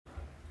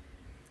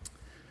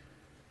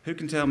Who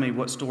can tell me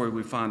what story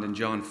we find in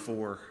John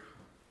 4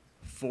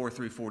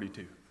 through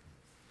 42?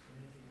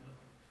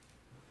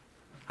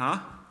 Huh?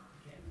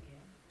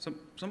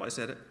 Somebody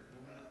said it.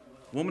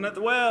 Woman at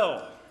the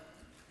well.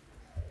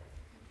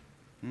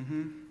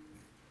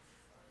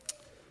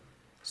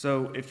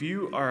 So if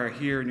you are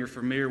here and you're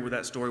familiar with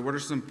that story, what are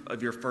some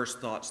of your first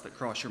thoughts that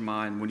cross your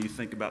mind when you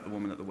think about the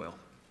woman at the well?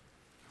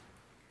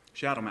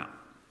 Shout them out.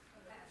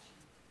 Compassion.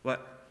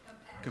 What?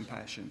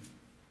 Compassion.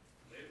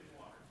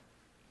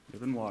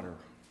 Living water.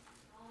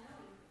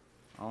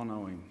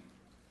 All-knowing.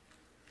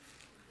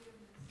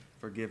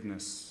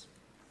 Forgiveness.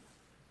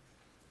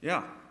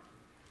 Yeah.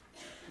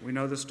 We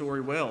know the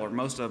story well, or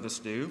most of us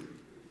do.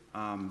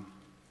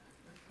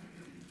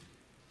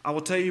 I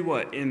will tell you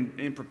what,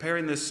 in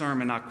preparing this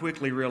sermon, I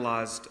quickly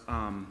realized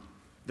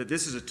that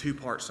this is a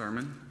two-part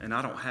sermon, and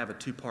I don't have a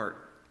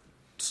two-part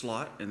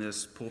slot in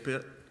this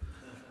pulpit.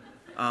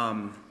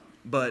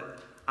 But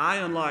I,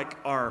 unlike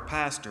our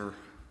pastor,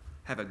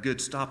 have a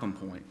good stopping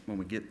point when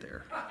we get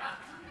there.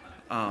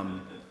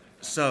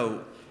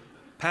 So,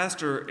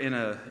 pastor, in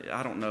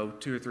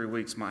 2 or 3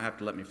 weeks, might have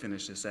to let me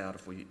finish this out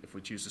if we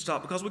choose to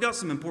stop, because we got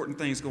some important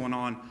things going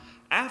on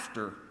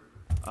after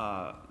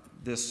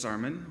this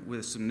sermon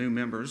with some new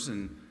members,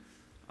 and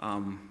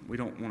we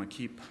don't want to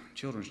keep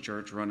Children's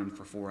Church running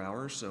for 4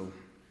 hours. So,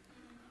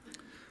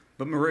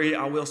 but Marie,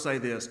 I will say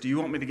this: do you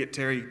want me to get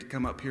Terry to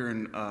come up here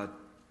and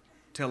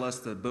tell us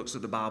the books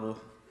of the Bible?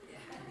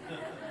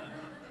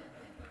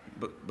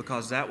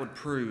 Because that would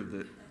prove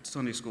that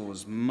Sunday school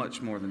is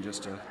much more than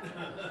just a...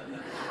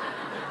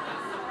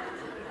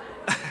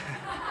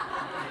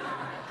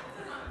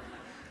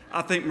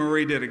 I think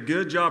Marie did a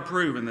good job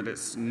proving that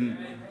it's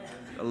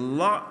a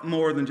lot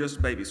more than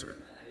just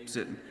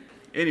babysitting.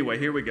 Anyway,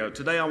 here we go.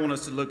 Today I want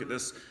us to look at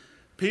this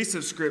piece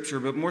of Scripture,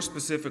 but more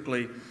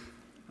specifically,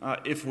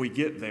 if we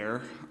get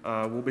there,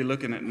 we'll be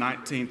looking at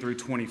 19 through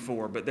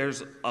 24. But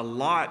there's a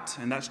lot,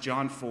 and that's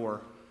John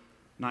 4,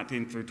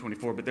 19 through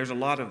 24. But there's a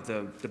lot of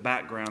the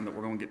background that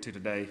we're going to get to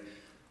today.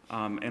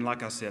 And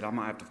like I said, I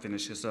might have to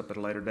finish this up at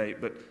a later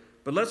date.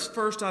 But let's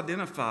first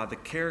identify the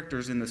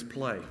characters in this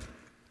play.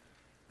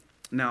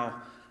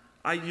 Now,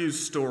 I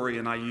use story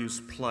and I use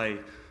play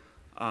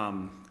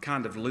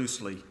kind of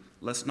loosely.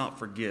 Let's not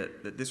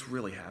forget that this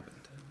really happened.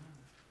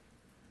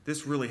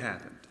 This really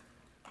happened.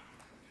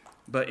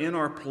 But in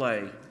our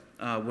play,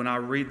 when I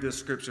read the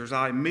scriptures,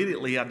 I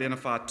immediately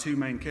identify two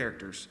main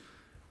characters.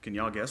 Can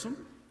y'all guess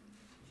them?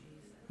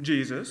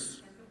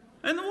 Jesus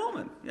and the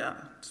woman. Yeah,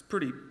 it's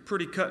pretty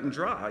cut and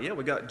dry. Yeah,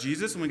 we got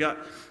Jesus, and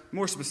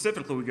more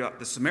specifically, we got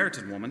the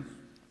Samaritan woman.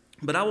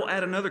 But I will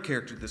add another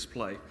character to this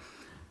play,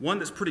 one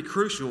that's pretty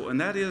crucial, and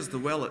that is the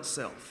well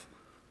itself,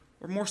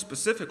 or more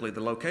specifically,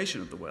 the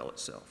location of the well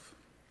itself.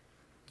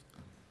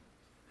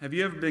 Have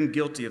you ever been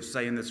guilty of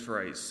saying this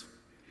phrase?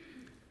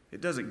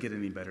 It doesn't get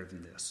any better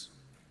than this.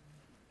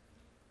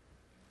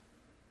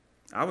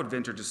 I would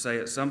venture to say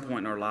at some point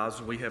in our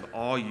lives we have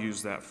all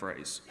used that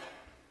phrase.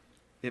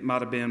 It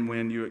might have been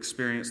when you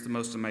experienced the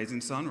most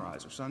amazing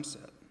sunrise or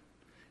sunset.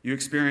 You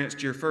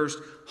experienced your first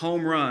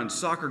home run,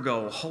 soccer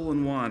goal,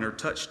 hole-in-one, or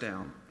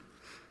touchdown.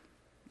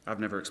 I've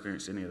never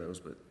experienced any of those,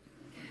 but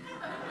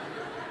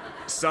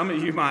some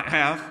of you might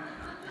have.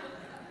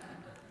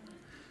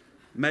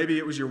 Maybe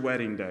it was your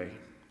wedding day.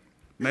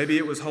 Maybe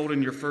it was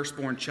holding your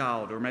firstborn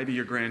child, or maybe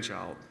your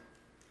grandchild.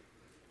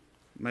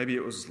 Maybe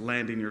it was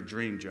landing your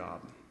dream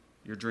job,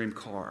 your dream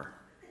car,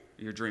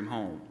 your dream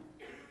home.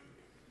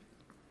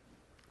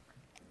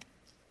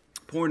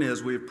 Point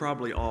is, we've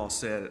probably all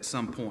said at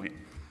some point,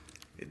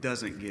 it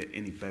doesn't get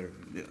any better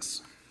than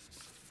this.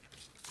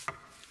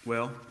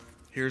 Well,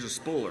 here's a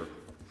spoiler.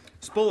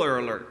 Spoiler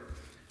alert.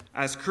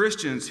 As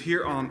Christians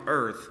here on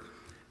earth,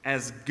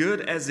 as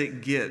good as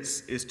it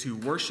gets is to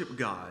worship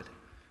God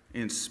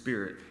in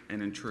spirit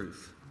and in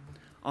truth.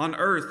 On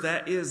earth,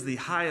 that is the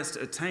highest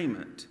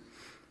attainment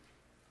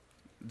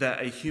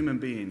that a human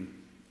being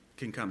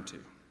can come to.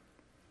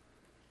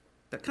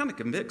 That kind of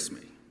convicts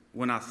me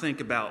when I think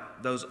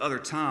about those other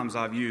times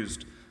I've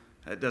used.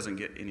 It doesn't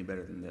get any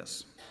better than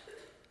this.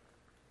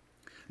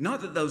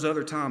 Not that those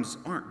other times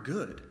aren't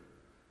good.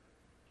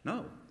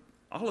 No,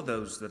 all of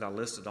those that I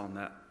listed on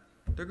that,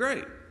 they're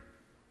great.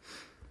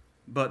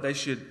 But they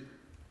shouldn't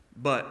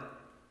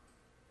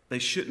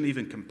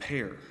even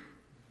compare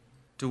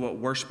to what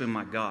worshiping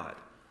my God,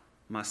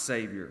 my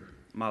Savior,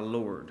 my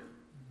Lord,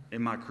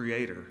 and my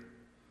Creator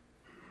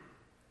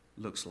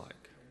looks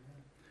like.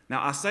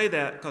 Now, I say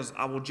that because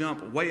I will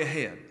jump way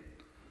ahead.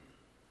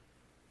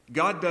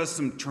 God does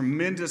some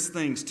tremendous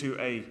things to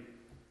a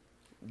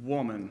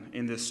woman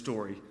in this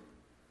story,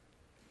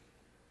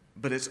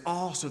 but it's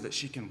all so that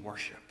she can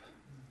worship.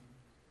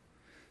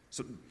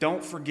 So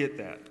don't forget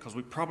that, because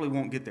we probably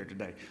won't get there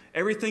today.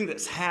 Everything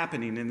that's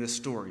happening in this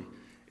story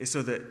is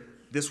so that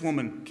this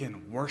woman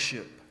can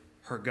worship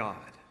her God.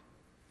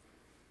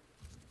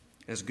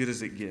 As good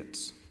as it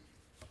gets.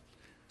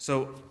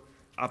 So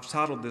I've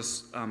titled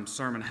this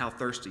sermon, How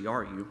Thirsty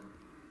Are You?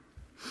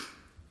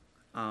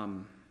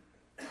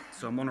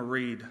 So I'm going to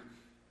read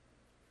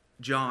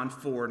John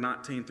 4,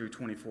 19 through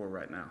 24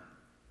 right now.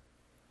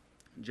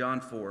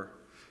 John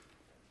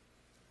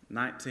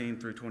 4:19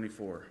 through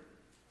 24.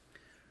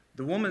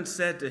 The woman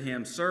said to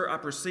him, "Sir, I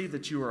perceive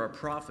that you are a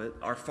prophet.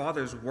 Our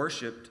fathers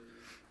worshipped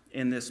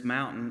in this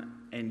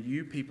mountain, and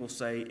you people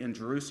say in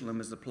Jerusalem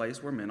is the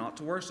place where men ought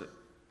to worship."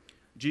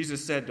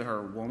 Jesus said to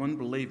her, "Woman,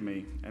 believe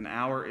me, an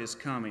hour is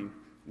coming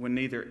when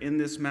neither in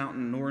this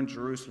mountain nor in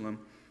Jerusalem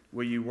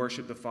will you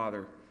worship the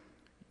Father.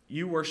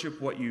 You worship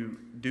what you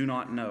do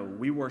not know.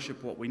 We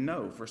worship what we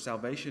know, for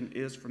salvation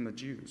is from the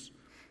Jews.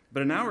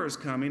 But an hour is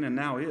coming, and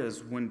now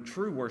is, when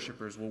true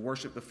worshipers will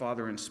worship the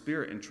Father in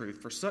spirit and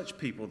truth. For such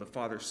people the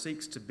Father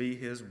seeks to be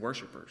his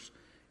worshipers.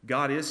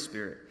 God is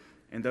spirit,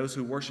 and those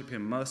who worship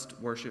him must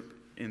worship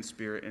in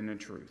spirit and in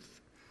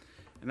truth."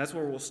 And that's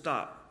where we'll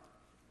stop.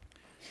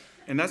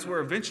 And that's where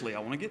eventually I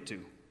want to get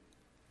to.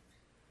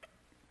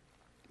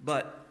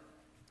 But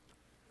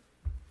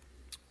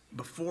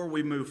before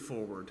we move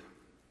forward,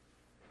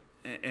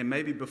 and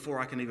maybe before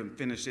I can even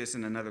finish this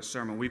in another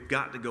sermon, we've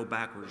got to go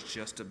backwards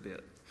just a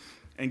bit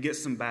and get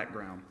some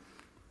background.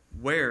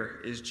 Where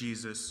is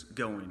Jesus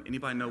going?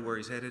 Anybody know where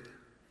he's headed?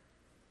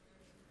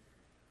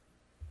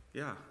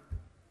 Yeah.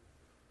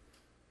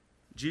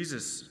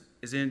 Jesus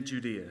is in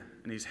Judea,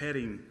 and he's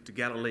heading to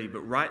Galilee,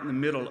 but right in the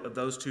middle of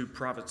those two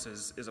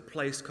provinces is a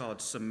place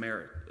called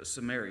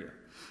Samaria.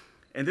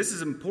 And this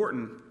is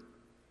important,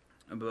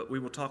 but we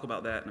will talk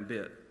about that in a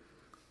bit.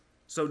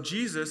 So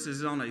Jesus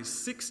is on a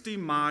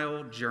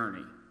 60-mile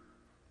journey.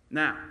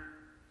 Now,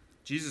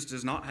 Jesus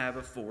does not have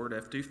a Ford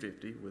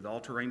F-250 with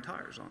all-terrain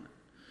tires on it.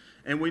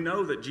 And we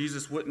know that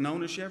Jesus wouldn't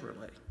own a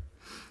Chevrolet.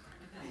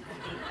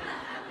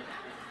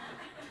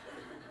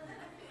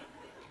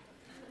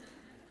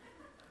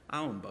 I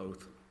own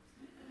both.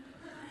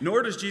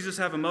 Nor does Jesus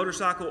have a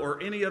motorcycle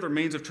or any other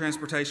means of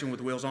transportation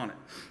with wheels on it.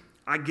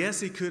 I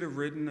guess he could have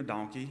ridden a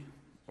donkey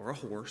or a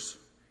horse.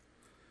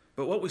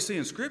 But what we see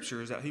in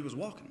Scripture is that he was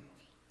walking.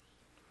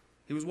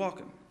 He was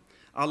walking.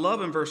 I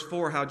love in verse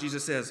 4 how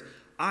Jesus says,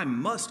 "I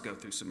must go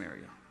through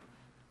Samaria."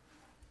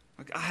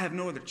 Like, I have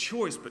no other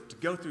choice but to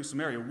go through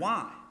Samaria.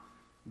 Why?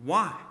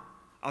 Why?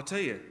 I'll tell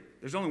you,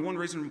 there's only one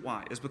reason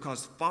why. It's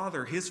because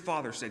his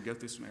father said, "Go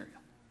through Samaria."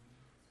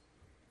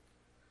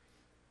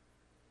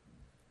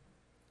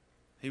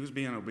 He was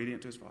being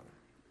obedient to his father,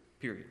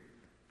 period.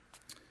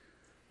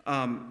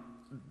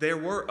 There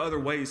were other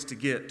ways to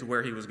get to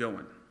where he was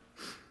going.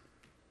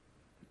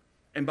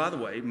 And by the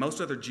way, most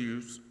other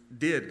Jews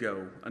did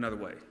go another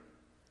way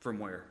from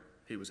where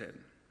he was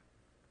heading.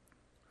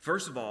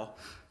 First of all,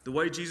 the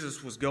way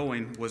Jesus was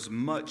going was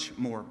much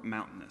more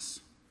mountainous.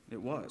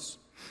 It was.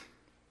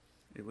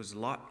 It was a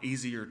lot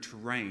easier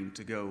terrain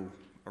to go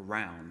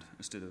around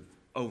instead of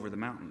over the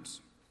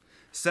mountains.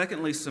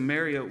 Secondly,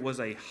 Samaria was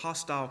a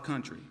hostile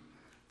country.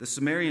 The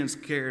Samaritans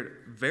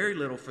cared very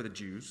little for the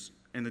Jews,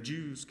 and the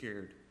Jews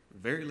cared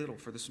very little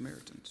for the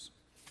Samaritans.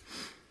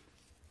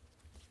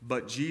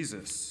 But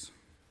Jesus,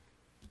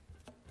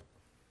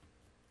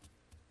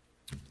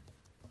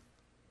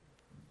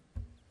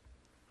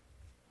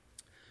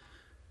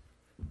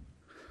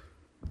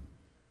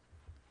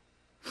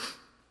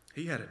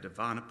 he had a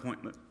divine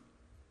appointment.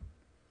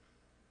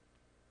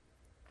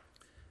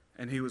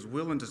 And he was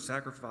willing to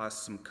sacrifice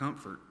some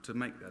comfort to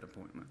make that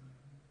appointment.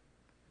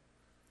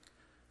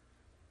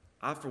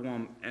 I, for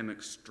one, am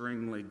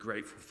extremely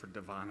grateful for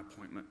divine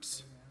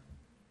appointments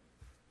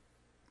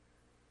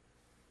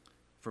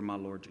from my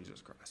Lord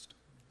Jesus Christ.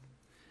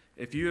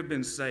 If you have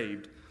been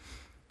saved,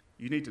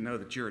 you need to know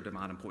that you're a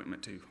divine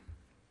appointment too.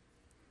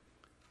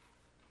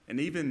 And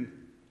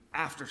even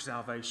after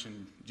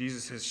salvation,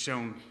 Jesus has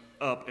shown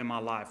up in my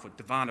life with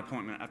divine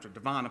appointment after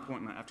divine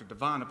appointment after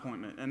divine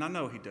appointment. And I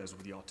know he does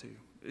with y'all too.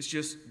 It's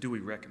just, do we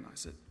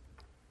recognize it?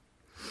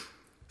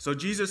 So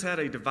Jesus had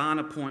a divine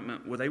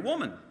appointment with a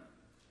woman.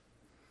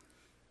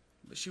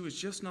 But she was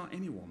just not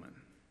any woman.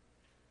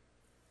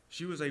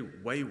 She was a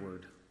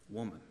wayward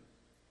woman.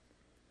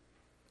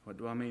 What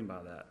do I mean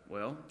by that?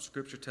 Well,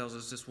 Scripture tells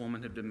us this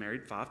woman had been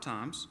married 5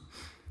 times,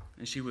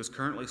 and she was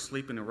currently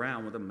sleeping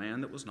around with a man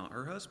that was not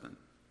her husband.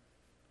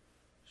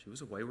 She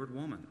was a wayward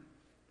woman.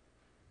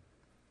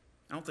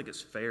 I don't think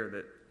it's fair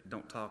that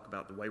don't talk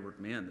about the wayward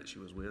men that she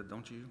was with,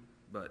 don't you?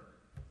 But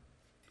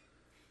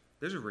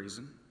there's a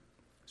reason.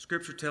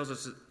 Scripture tells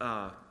us,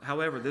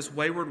 however, this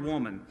wayward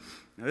woman,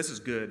 now this is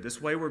good, this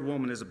wayward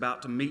woman is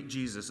about to meet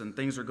Jesus and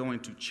things are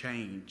going to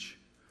change.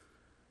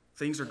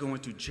 Things are going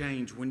to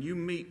change. When you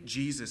meet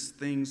Jesus,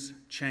 things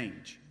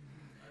change.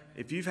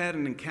 If you've had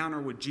an encounter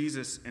with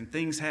Jesus and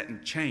things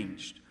hadn't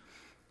changed,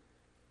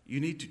 you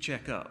need to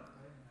check up.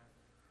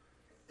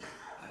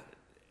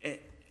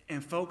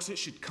 And folks, it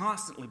should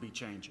constantly be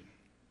changing.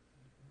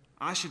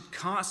 I should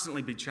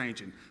constantly be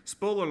changing.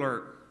 Spoiler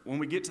alert, when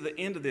we get to the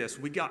end of this,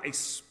 we got a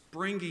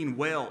springing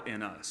well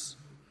in us.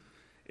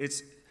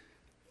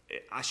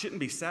 I shouldn't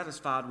be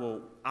satisfied,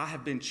 well, I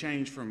have been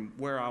changed from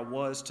where I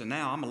was to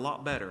now. I'm a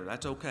lot better.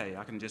 That's okay.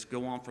 I can just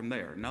go on from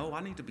there. No,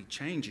 I need to be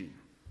changing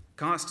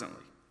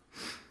constantly.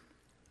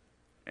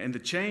 And the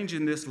change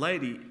in this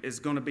lady is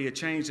going to be a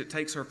change that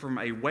takes her from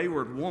a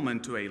wayward woman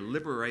to a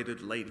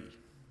liberated lady.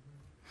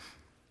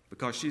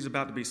 because she's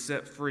about to be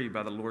set free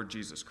by the Lord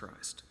Jesus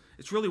Christ.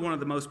 It's really one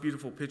of the most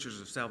beautiful pictures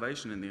of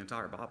salvation in the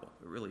entire Bible.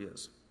 It really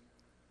is.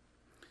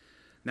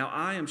 Now,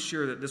 I am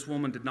sure that this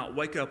woman did not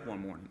wake up one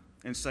morning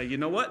and say, you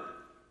know what?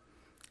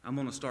 I'm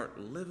going to start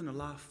living a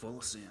life full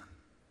of sin.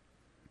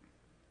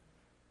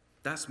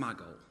 That's my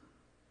goal.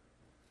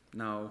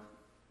 No.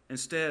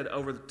 Instead,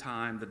 over the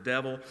time, the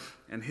devil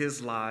and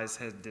his lies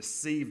had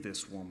deceived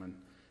this woman,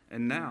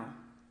 and now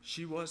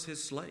she was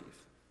his slave.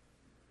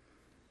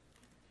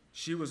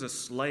 She was a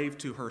slave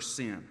to her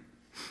sin.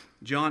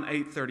 John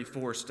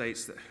 8:34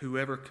 states that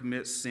whoever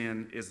commits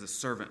sin is the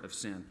servant of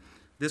sin.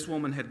 This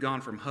woman had gone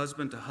from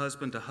husband to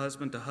husband to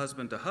husband to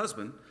husband to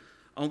husband,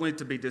 only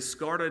to be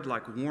discarded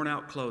like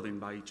worn-out clothing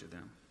by each of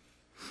them.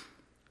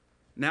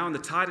 Now, in the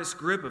tightest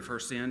grip of her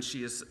sin,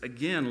 she is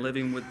again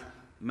living with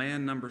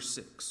man number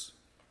 6.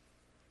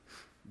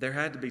 There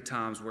had to be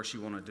times where she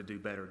wanted to do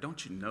better.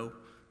 Don't you know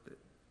that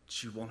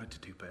she wanted to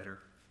do better?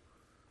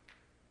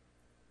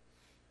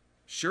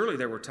 Surely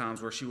there were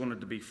times where she wanted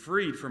to be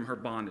freed from her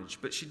bondage,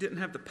 but she didn't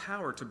have the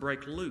power to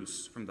break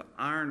loose from the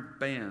iron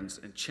bands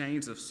and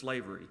chains of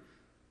slavery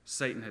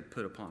Satan had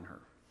put upon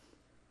her.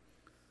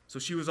 So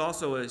she was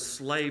also a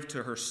slave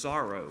to her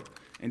sorrow.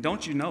 And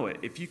don't you know it,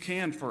 if you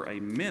can for a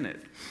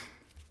minute,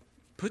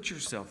 put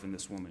yourself in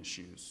this woman's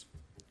shoes.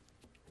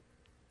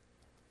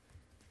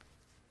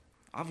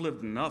 I've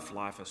lived enough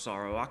life of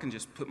sorrow. I can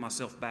just put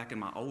myself back in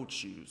my old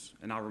shoes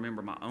and I'll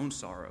remember my own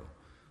sorrow.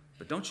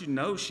 But don't you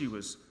know she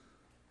was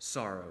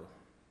sorrow?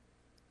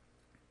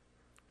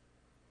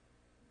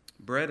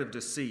 Bread of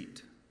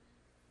deceit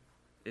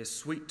is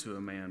sweet to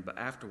a man, but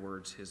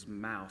afterwards his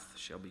mouth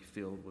shall be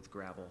filled with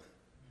gravel.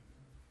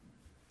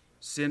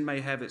 Sin may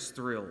have its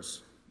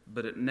thrills,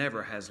 but it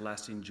never has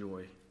lasting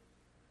joy,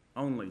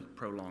 only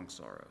prolonged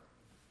sorrow.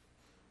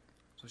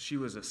 So she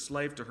was a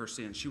slave to her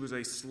sin. She was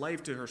a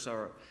slave to her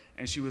sorrow,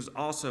 and she was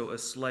also a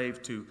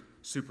slave to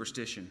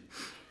superstition.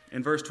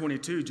 In verse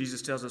 22,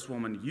 Jesus tells this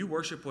woman, you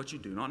worship what you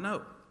do not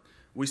know.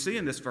 We see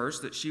in this verse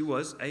that she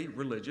was a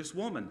religious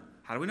woman.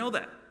 How do we know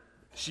that?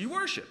 She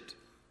worshiped.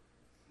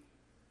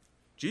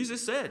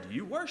 Jesus said,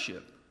 you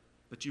worship,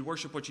 but you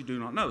worship what you do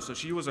not know. So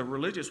she was a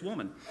religious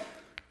woman.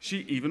 She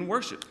even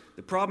worshiped.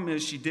 The problem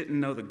is she didn't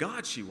know the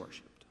God she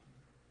worshiped.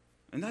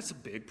 And that's a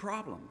big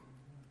problem.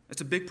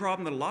 It's a big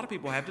problem that a lot of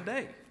people have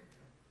today.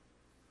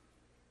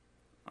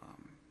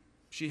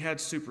 She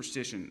had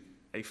superstition,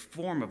 a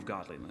form of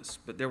godliness,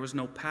 but there was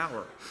no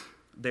power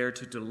there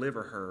to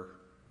deliver her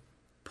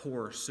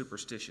poor,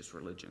 superstitious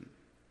religion.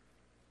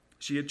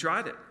 She had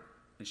tried it,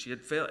 and she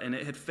had failed, and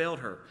it had failed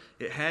her.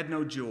 It had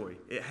no joy.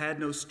 It had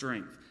no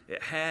strength.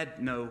 It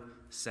had no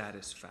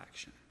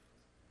satisfaction.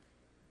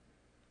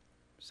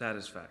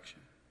 Satisfaction.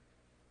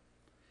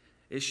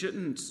 It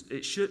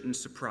shouldn't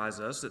surprise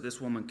us that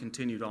this woman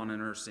continued on in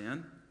her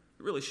sin.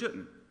 It really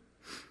shouldn't.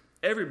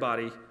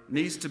 Everybody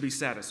needs to be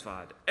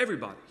satisfied.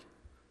 Everybody.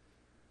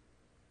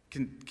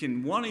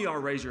 Can one of y'all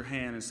raise your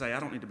hand and say, I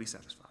don't need to be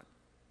satisfied?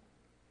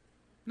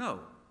 No.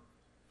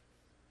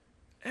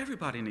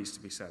 Everybody needs to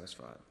be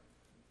satisfied.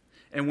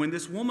 And when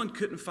this woman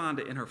couldn't find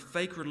it in her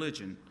fake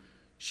religion,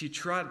 she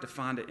tried to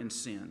find it in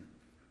sin.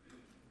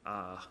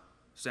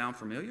 Sound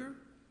familiar?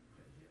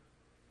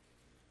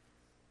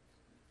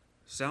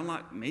 Sound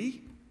like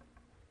me?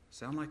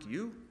 Sound like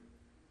you?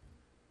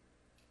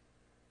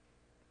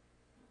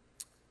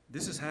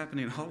 This is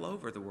happening all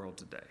over the world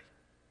today.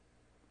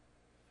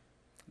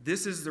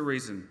 This is the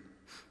reason.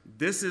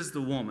 This is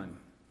the woman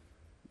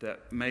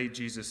that made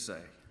Jesus say,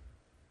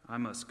 I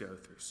must go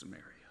through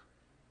Samaria.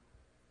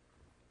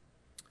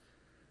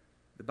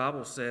 The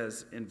Bible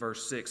says in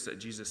verse 6 that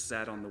Jesus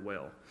sat on the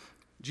well.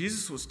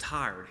 Jesus was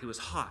tired. He was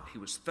hot. He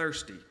was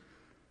thirsty.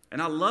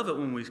 And I love it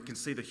when we can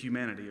see the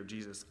humanity of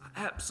Jesus.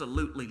 I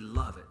absolutely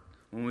love it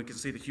when we can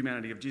see the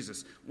humanity of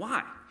Jesus.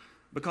 Why?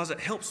 Because it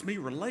helps me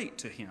relate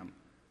to him.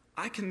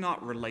 I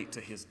cannot relate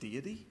to his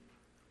deity.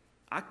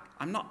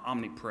 I'm not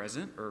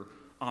omnipresent or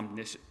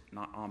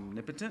not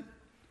omnipotent.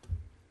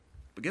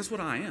 But guess what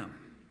I am?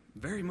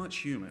 Very much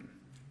human.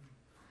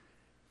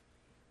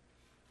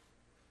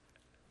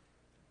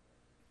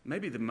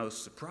 Maybe the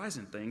most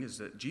surprising thing is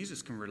that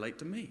Jesus can relate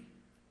to me.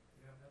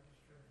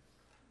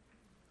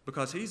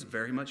 Because he's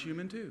very much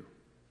human too.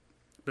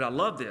 But I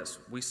love this.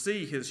 We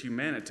see his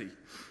humanity.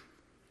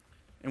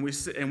 And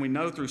we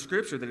know through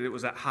Scripture that it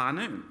was at high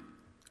noon.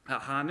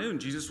 At high noon,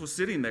 Jesus was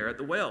sitting there at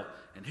the well.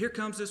 And here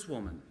comes this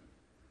woman.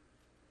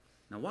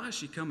 Now, why is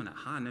she coming at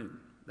high noon?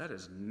 That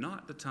is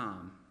not the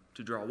time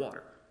to draw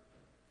water,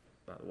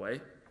 by the way.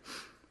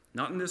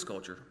 Not in this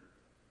culture.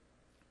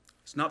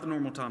 It's not the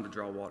normal time to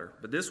draw water.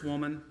 But this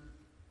woman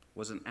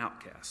was an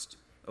outcast,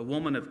 a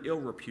woman of ill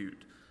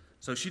repute.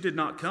 So she did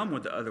not come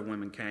when the other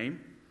women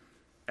came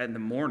in the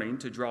morning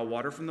to draw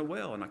water from the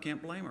well, and I can't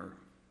blame her.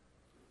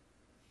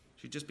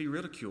 She'd just be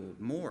ridiculed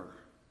more,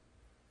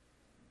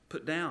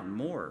 put down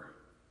more.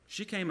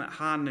 She came at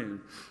high noon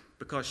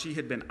because she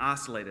had been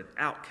isolated,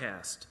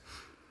 outcast,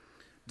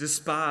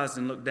 despised,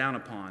 and looked down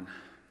upon.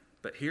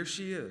 But here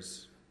she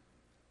is.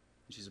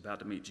 She's about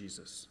to meet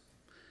Jesus.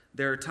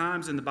 There are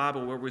times in the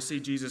Bible where we see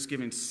Jesus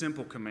giving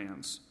simple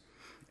commands,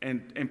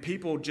 and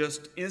people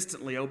just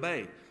instantly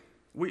obey.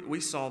 We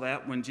saw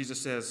that when Jesus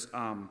says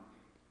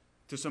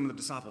to some of the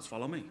disciples,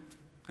 "Follow me."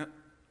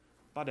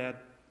 Bye, Dad.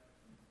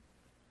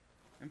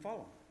 And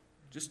follow him.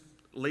 Just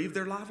leave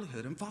their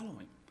livelihood and follow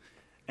him.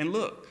 And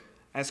look,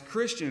 as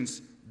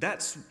Christians,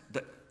 that's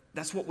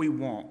what we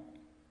want.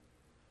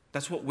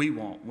 That's what we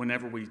want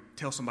whenever we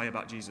tell somebody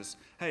about Jesus.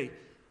 Hey,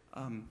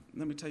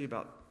 let me tell you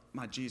about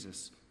my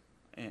Jesus.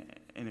 And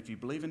if you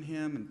believe in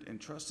him and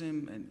trust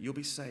him, and you'll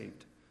be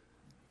saved.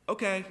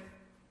 Okay.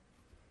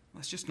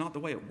 That's just not the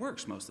way it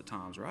works most of the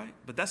times, right?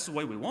 But that's the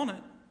way we want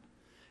it.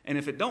 And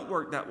if it don't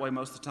work that way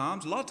most of the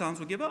times, a lot of times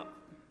we give up.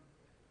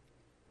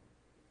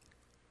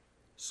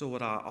 So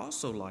what I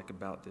also like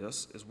about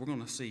this is we're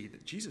going to see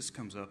that Jesus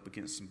comes up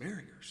against some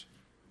barriers.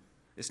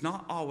 It's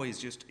not always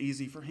just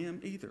easy for him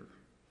either.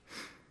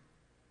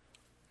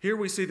 Here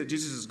we see that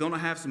Jesus is going to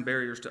have some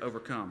barriers to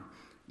overcome.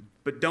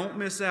 But don't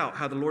miss out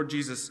how the Lord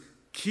Jesus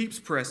keeps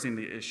pressing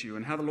the issue,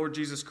 and how the Lord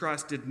Jesus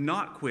Christ did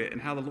not quit, and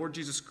how the Lord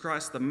Jesus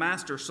Christ, the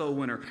master soul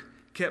winner,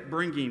 kept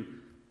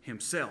bringing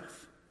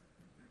himself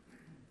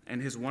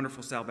and his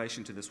wonderful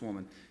salvation to this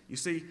woman. You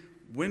see,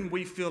 when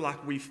we feel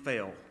like we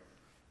fail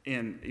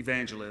in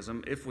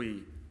evangelism, if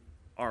we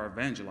are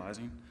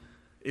evangelizing,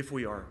 if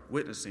we are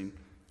witnessing,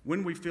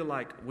 when we feel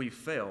like we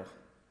fail,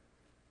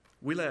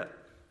 we let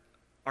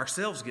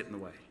ourselves get in the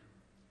way,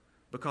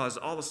 because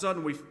all of a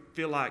sudden we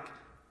feel like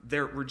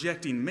they're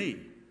rejecting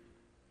me,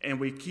 and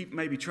we keep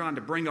maybe trying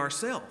to bring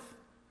ourselves.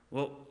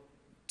 Well,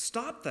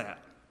 stop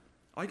that.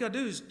 All you got to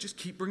do is just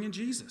keep bringing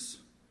Jesus.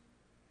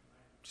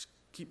 Just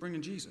keep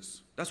bringing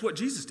Jesus. That's what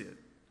Jesus did.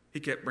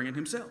 He kept bringing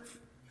himself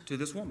to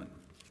this woman.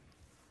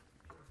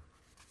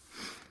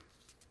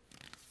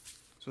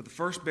 So the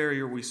first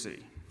barrier we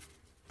see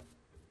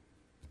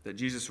that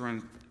Jesus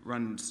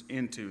runs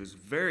into is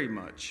very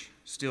much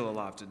still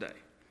alive today,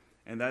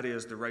 and that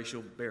is the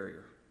racial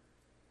barrier.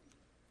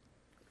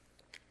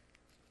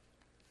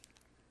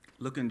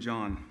 Look in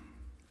John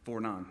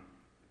 4:9.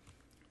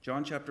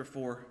 John chapter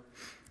 4,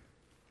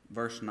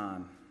 verse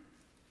 9.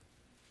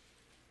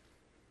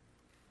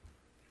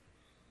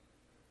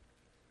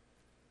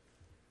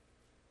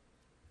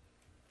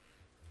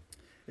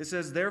 It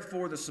says,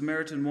 "Therefore the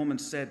Samaritan woman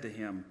said to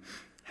him,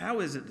 'How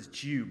is it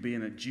that you,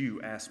 being a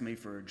Jew, ask me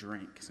for a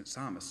drink, since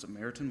I'm a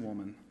Samaritan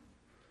woman?'"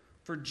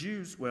 For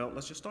Jews, well,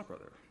 let's just stop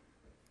right there.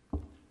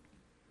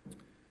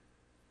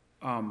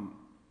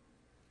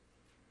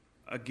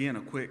 Again,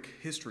 a quick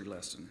history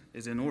lesson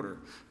is in order.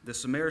 The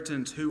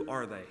Samaritans, who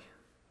are they?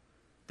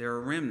 They're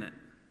a remnant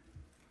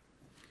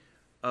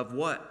of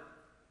what?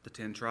 The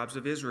 10 tribes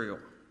of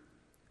Israel,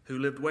 who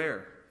lived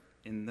where?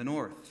 In the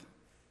north.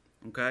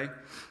 Okay?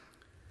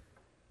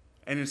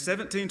 And in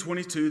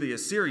 1722, the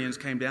Assyrians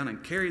came down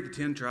and carried the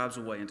 10 tribes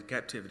away into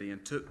captivity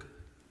and took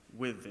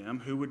with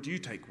them. Who would you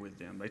take with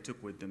them? They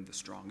took with them the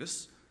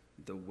strongest,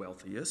 the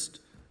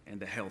wealthiest,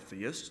 and the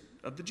healthiest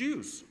of the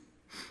Jews.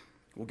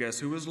 Well, guess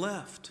who was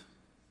left?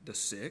 The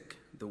sick,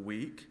 the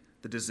weak,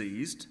 the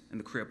diseased,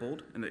 and the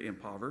crippled, and the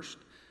impoverished.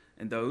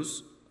 And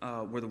those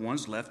were the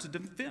ones left to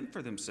defend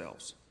for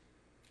themselves.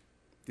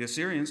 The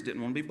Assyrians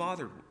didn't want to be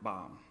bothered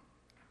by them.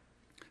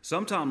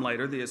 Sometime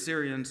later, the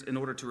Assyrians, in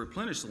order to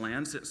replenish the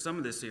land, sent some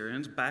of the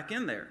Assyrians back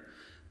in there.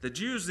 The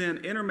Jews then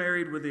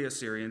intermarried with the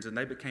Assyrians, and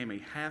they became a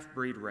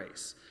half-breed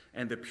race.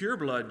 And the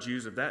pure-blood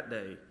Jews of that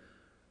day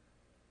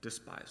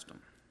despised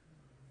them.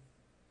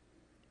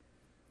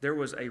 There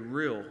was a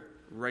real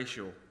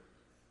racial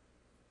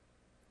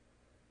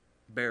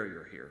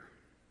barrier here.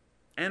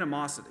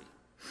 Animosity.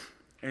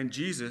 And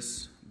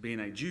Jesus, being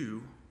a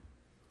Jew,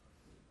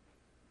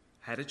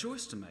 had a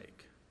choice to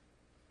make.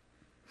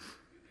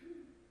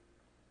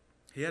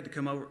 He had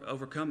to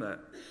overcome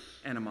that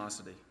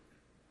animosity.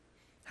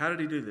 How did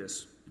he do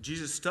this?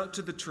 Jesus stuck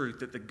to the truth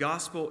that the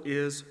gospel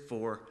is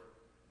for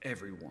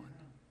everyone.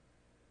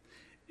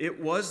 It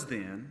was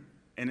then,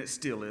 and it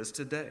still is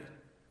today.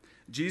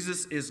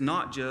 Jesus is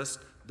not just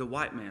the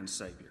white man's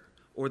Savior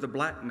or the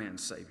black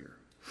man's Savior,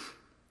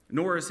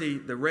 nor is he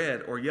the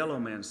red or yellow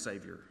man's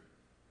Savior.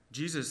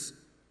 Jesus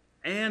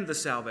and the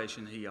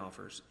salvation he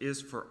offers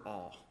is for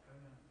all.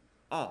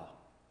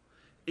 All.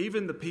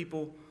 Even the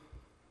people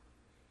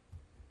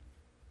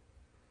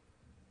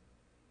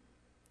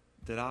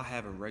that I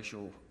have a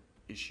racial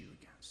issue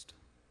against.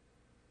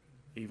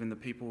 Even the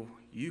people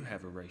you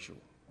have a racial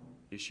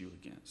issue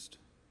against.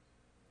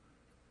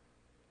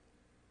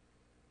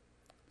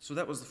 So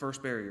that was the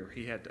first barrier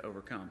he had to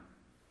overcome.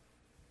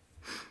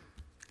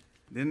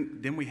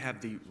 Then we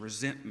have the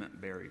resentment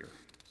barrier.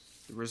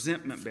 The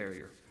resentment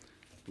barrier.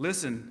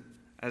 Listen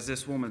as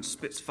this woman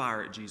spits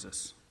fire at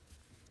Jesus.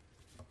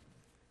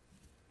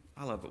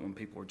 I love it when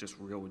people are just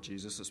real with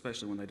Jesus,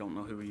 especially when they don't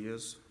know who he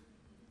is.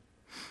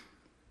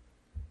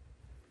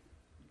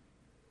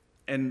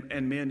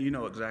 And men, you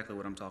know exactly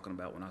what I'm talking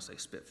about when I say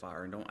spit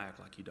fire, and don't act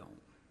like you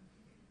don't.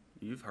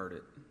 You've heard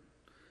it.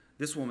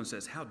 This woman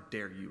says, "How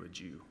dare you, a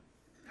Jew?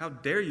 How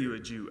dare you, a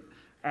Jew,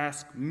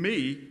 ask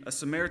me, a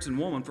Samaritan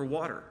woman, for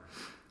water?"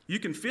 You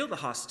can feel the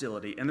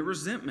hostility and the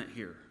resentment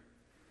here.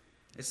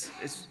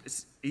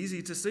 It's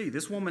easy to see.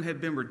 This woman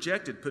had been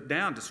rejected, put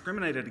down,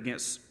 discriminated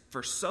against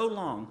for so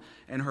long,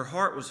 and her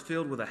heart was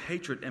filled with a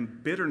hatred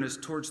and bitterness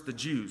towards the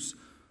Jews.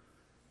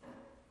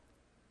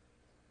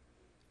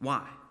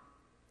 Why?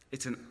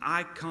 It's an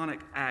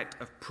iconic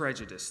act of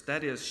prejudice.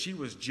 That is, she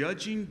was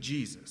judging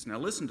Jesus. Now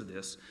listen to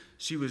this.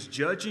 She was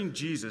judging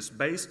Jesus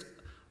based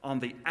on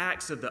the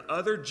acts of the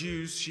other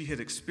Jews she had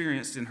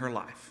experienced in her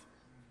life.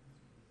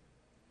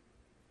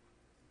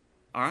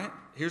 All right,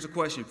 here's a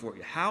question for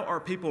you. How are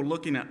people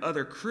looking at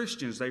other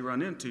Christians they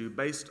run into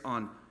based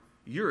on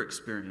your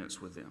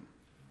experience with them?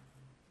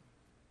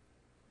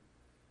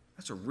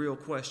 That's a real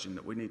question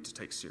that we need to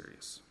take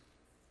serious.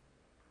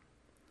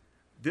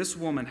 This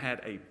woman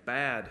had a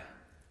bad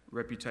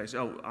reputation.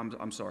 Oh,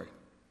 I'm sorry.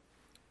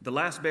 The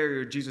last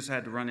barrier Jesus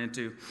had to run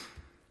into,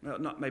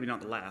 well, maybe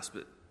not the last,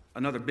 but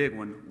another big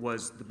one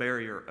was the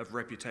barrier of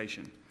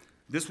reputation.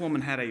 This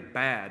woman had a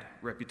bad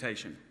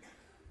reputation.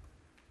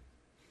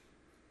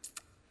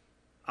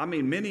 I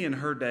mean, many in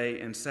her day,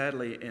 and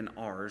sadly in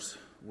ours,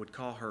 would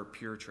call her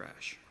pure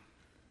trash.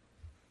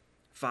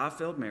 5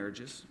 failed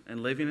marriages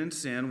and living in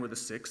sin with a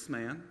 6th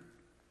man.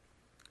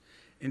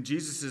 In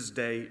Jesus'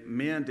 day,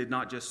 men did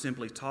not just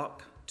simply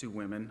talk to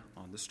women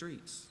on the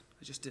streets.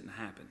 It just didn't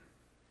happen.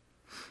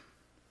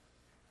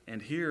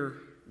 And here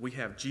we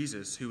have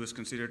Jesus, who was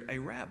considered a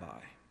rabbi.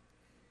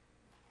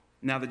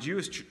 Now, the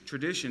Jewish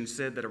tradition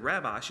said that a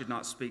rabbi should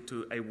not speak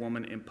to a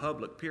woman in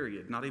public,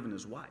 period, not even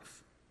his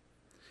wife.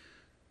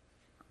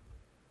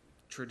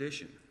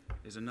 Tradition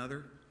is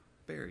another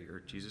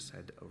barrier Jesus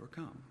had to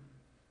overcome.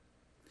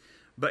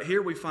 But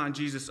here we find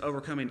Jesus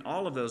overcoming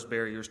all of those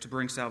barriers to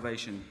bring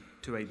salvation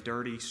to a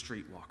dirty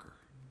streetwalker.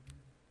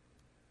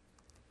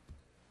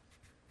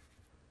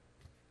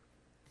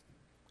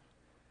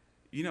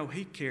 You know,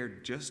 he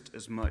cared just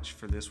as much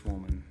for this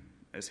woman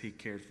as he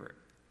cared for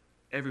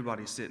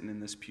everybody sitting in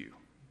this pew.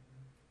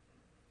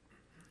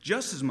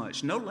 Just as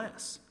much, no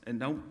less, and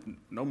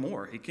no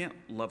more. He can't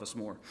love us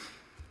more.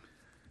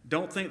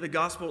 Don't think the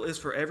gospel is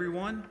for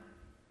everyone.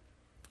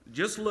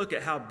 Just look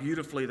at how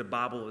beautifully the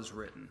Bible is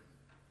written.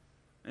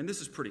 And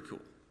this is pretty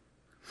cool.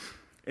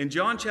 In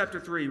John chapter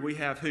 3, we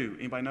have who?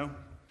 Anybody know?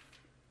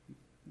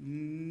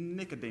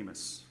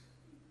 Nicodemus.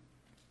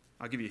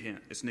 I'll give you a hint.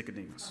 It's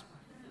Nicodemus.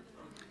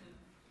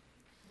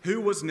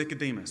 Who was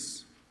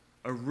Nicodemus?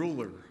 A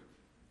ruler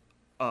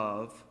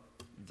of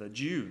the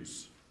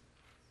Jews.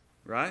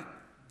 Right?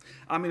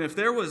 I mean, if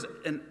there was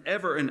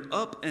ever an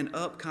up and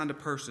up kind of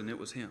person, it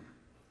was him.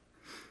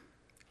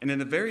 And in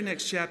the very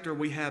next chapter,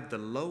 we have the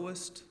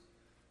lowest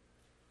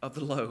of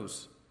the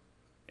lows,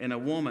 and a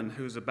woman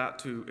who's about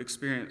to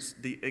experience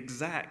the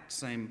exact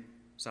same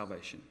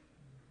salvation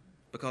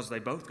because they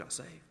both got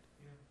saved.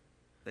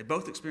 They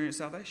both experienced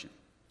salvation.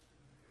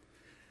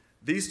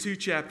 These 2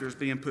 chapters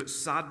being put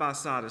side by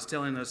side is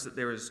telling us that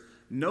there is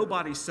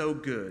nobody so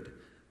good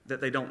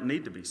that they don't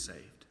need to be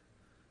saved,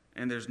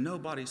 and there's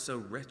nobody so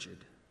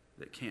wretched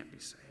that can't be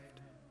saved.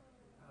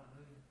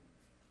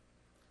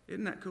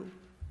 Isn't that cool?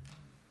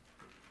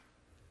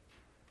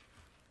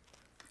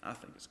 I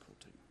think it's cool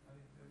too.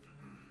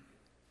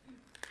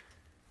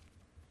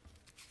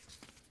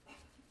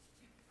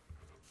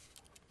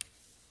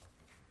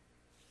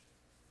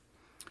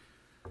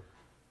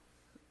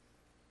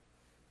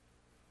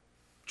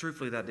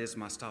 Truthfully, that is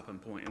my stopping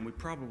point, and we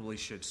probably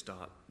should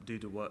stop due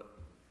to what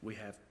we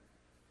have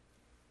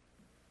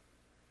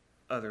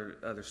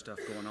other stuff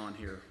going on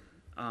here.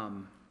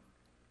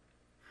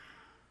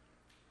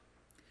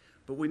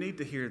 But we need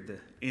to hear the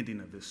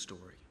ending of this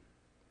story.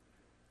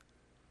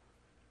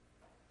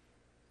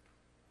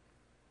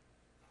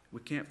 We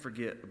can't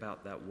forget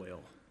about that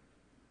well.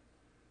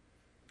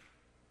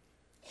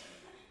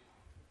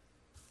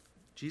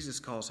 Jesus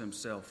calls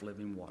himself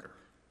living water.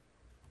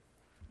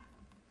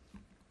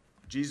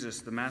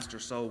 Jesus, the master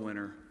soul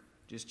winner,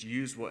 just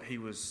used what he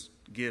was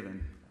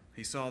given.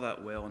 He saw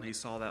that well and he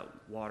saw that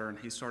water and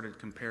he started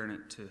comparing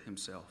it to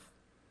himself.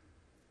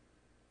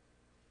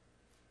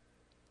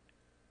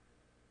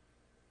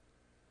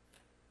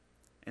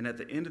 And at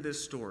the end of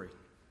this story,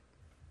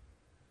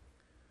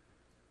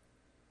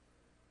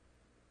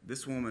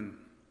 this woman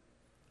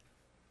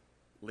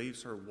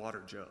leaves her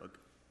water jug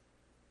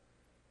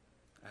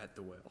at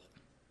the well.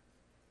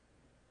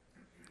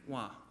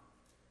 Why?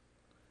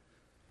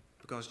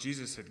 Because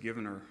Jesus had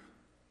given her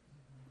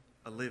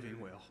a living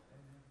well.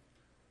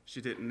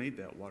 She didn't need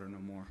that water no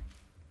more.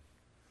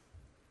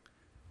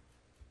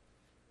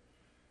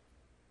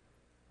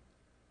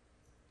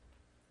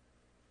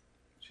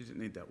 She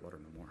didn't need that water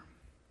no more.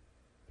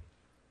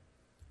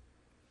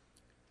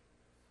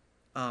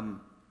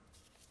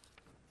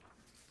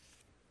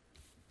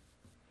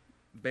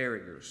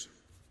 Barriers.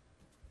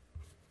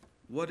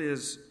 What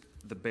is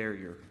the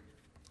barrier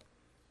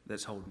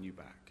that's holding you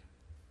back?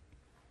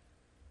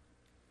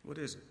 What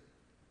is it?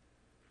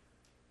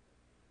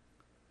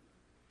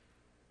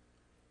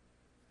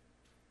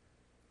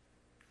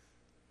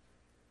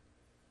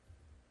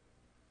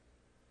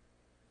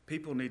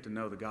 People need to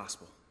know the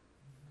gospel.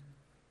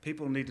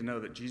 People need to know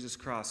that Jesus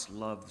Christ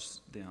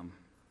loves them.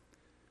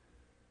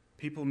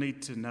 People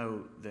need to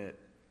know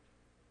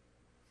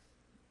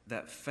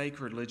that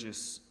fake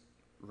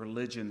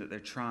religion that they're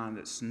trying,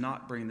 that's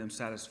not bringing them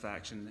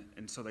satisfaction,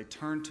 and so they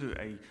turn to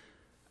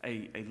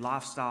a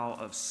lifestyle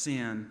of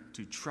sin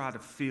to try to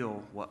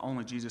feel what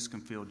only Jesus can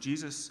feel.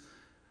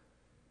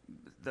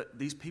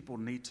 These people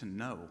need to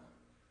know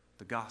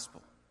the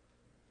gospel.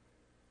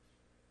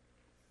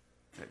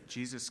 That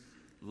Jesus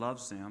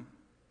loves them,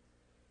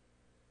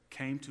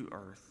 came to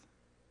earth,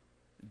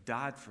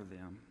 died for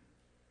them,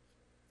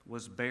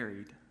 was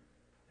buried,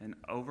 and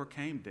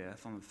overcame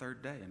death on the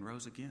third day and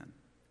rose again.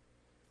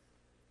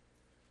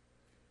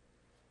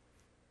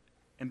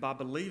 And by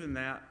believing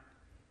that,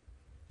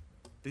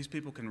 these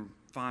people can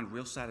find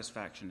real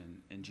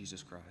satisfaction in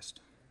Jesus Christ.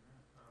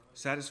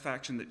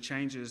 Satisfaction that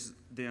changes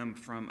them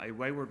from a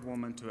wayward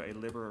woman to a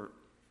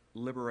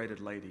liberated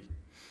lady,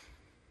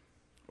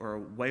 or a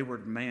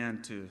wayward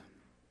man to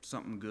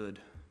something good.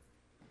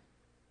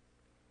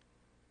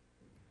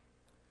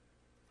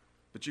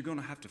 But you're going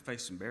to have to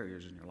face some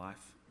barriers in your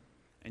life,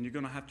 and you're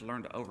going to have to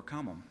learn to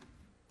overcome them.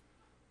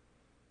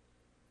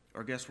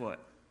 Or guess what?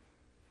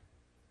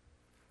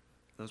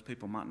 Those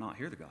people might not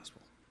hear the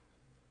gospel.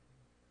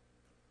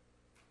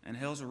 And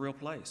hell's a real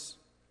place.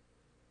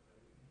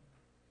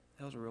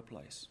 Hell's a real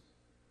place.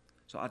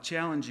 So I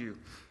challenge you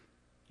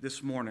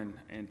this morning,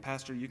 and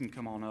Pastor, you can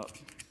come on up.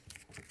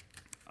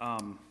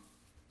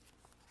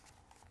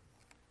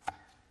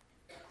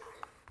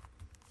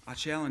 I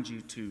challenge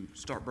you to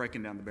start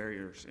breaking down the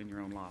barriers in your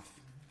own life,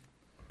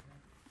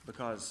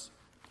 because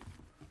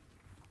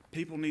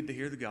people need to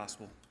hear the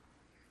gospel,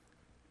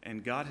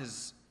 and God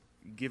has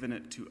given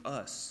it to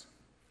us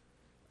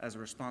as a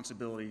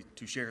responsibility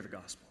to share the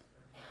gospel.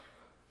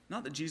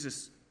 Not that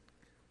Jesus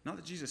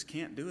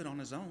can't do it on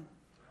his own.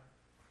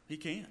 He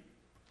can.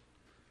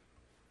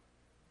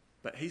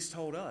 But he's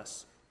told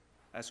us,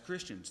 as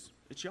Christians,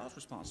 it's y'all's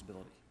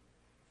responsibility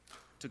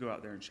to go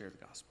out there and share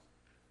the gospel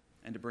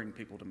and to bring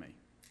people to me.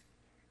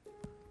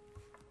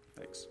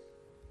 Thanks.